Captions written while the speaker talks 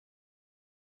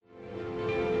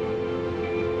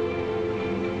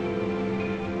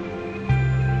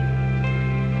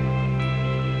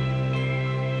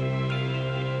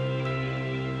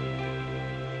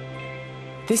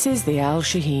This is the Al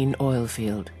Shaheen oil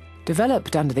field.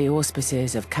 Developed under the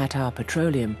auspices of Qatar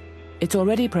Petroleum, it's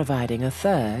already providing a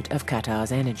third of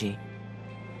Qatar's energy.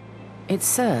 It's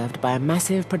served by a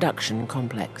massive production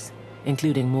complex,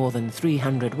 including more than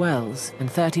 300 wells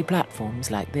and 30 platforms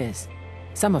like this,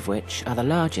 some of which are the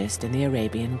largest in the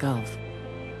Arabian Gulf.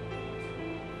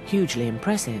 Hugely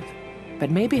impressive,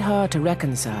 but maybe hard to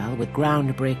reconcile with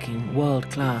groundbreaking,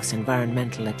 world-class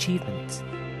environmental achievements.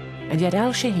 And yet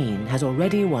Al Shaheen has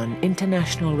already won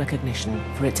international recognition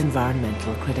for its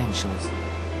environmental credentials.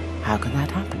 How could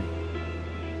that happen?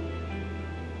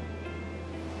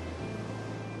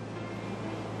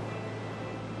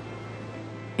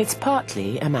 It's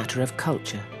partly a matter of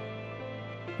culture.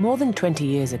 More than 20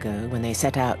 years ago, when they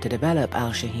set out to develop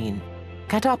Al Shaheen,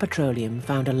 Qatar Petroleum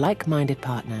found a like-minded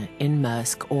partner in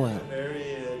Maersk Oil.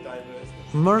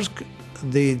 Maersk,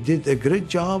 they did a great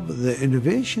job. The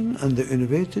innovation and they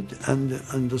innovated, and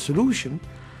the solution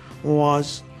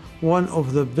was one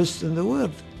of the best in the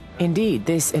world. Indeed,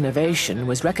 this innovation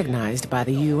was recognized by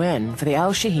the UN for the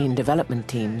Al Shaheen development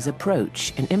team's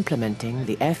approach in implementing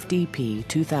the FDP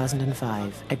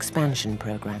 2005 expansion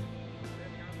program.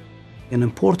 An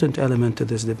important element to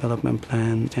this development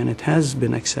plan, and it has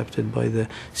been accepted by the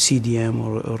CDM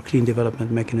or Clean Development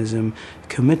Mechanism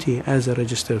Committee as a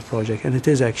registered project, and it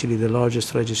is actually the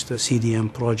largest registered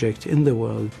CDM project in the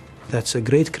world. That's a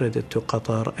great credit to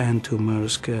Qatar and to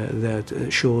Maersk that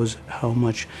shows how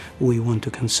much we want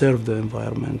to conserve the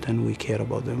environment and we care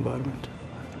about the environment.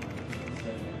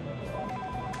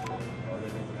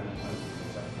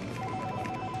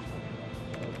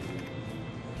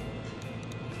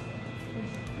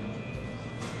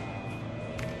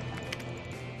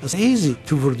 It's easy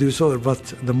to produce oil, but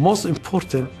the most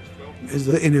important is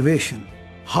the innovation.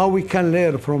 How we can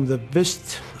learn from the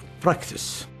best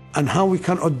practice and how we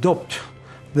can adopt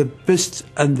the best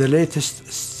and the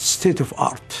latest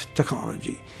state-of-art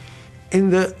technology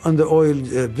on the oil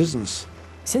business.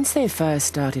 Since they first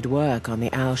started work on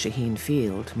the Al Shaheen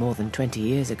field more than 20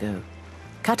 years ago,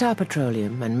 Qatar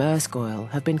Petroleum and Maersk Oil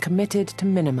have been committed to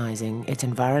minimizing its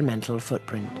environmental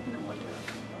footprint.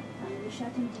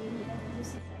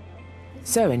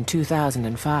 So in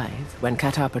 2005, when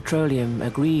Qatar Petroleum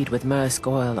agreed with Maersk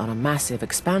Oil on a massive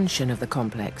expansion of the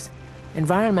complex,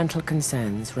 environmental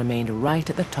concerns remained right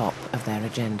at the top of their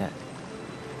agenda.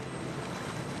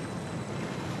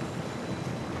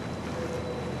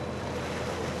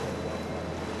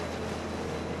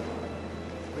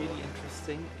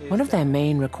 One of their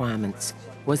main requirements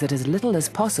was that as little as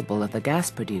possible of the gas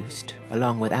produced,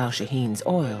 along with Al Shaheen's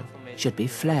oil, should be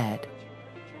flared.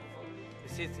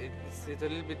 Is it a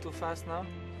little bit too fast now?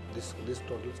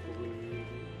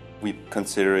 We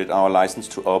consider it our license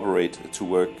to operate, to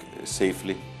work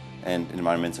safely and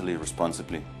environmentally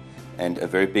responsibly. And a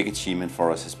very big achievement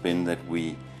for us has been that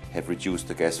we have reduced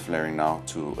the gas flaring now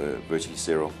to virtually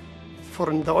zero. For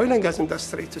the oil and gas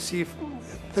industry to see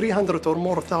 300 or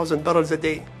more thousand barrels a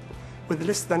day with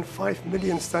less than 5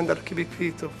 million standard cubic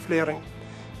feet of flaring,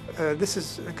 this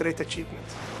is a great achievement.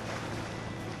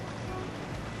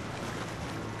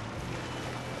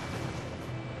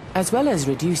 As well as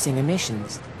reducing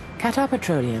emissions, Qatar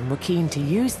Petroleum were keen to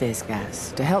use this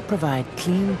gas to help provide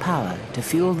clean power to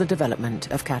fuel the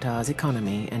development of Qatar's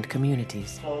economy and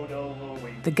communities.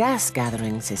 The gas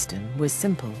gathering system was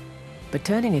simple, but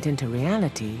turning it into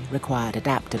reality required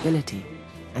adaptability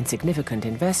and significant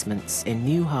investments in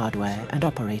new hardware and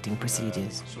operating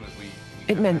procedures.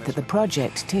 It meant that the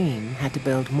project team had to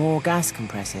build more gas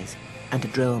compressors and to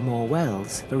drill more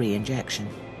wells for re-injection.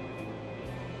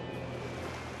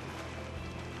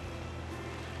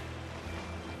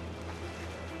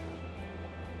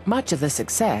 Much of the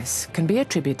success can be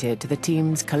attributed to the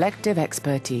team's collective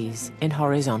expertise in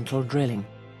horizontal drilling.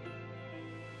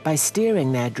 By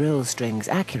steering their drill strings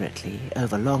accurately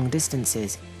over long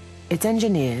distances, its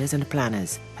engineers and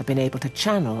planners have been able to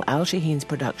channel Al Shaheen's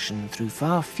production through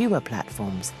far fewer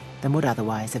platforms than would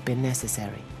otherwise have been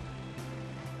necessary.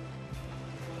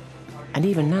 And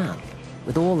even now,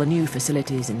 with all the new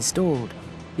facilities installed,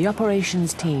 the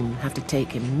operations team have to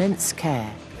take immense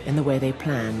care in the way they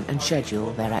plan and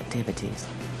schedule their activities.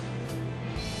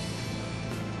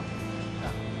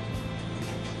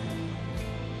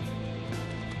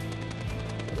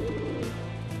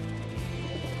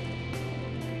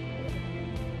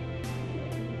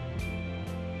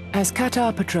 As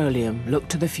Qatar Petroleum look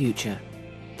to the future,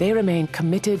 they remain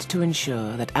committed to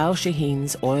ensure that Al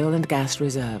Shaheen's oil and gas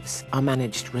reserves are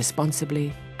managed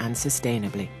responsibly and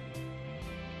sustainably.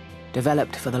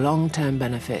 Developed for the long-term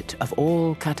benefit of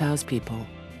all Qatar's people,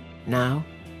 now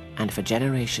and for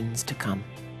generations to come.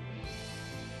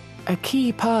 A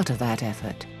key part of that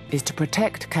effort is to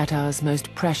protect Qatar's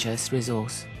most precious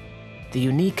resource, the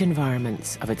unique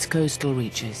environments of its coastal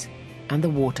reaches and the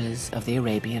waters of the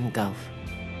Arabian Gulf.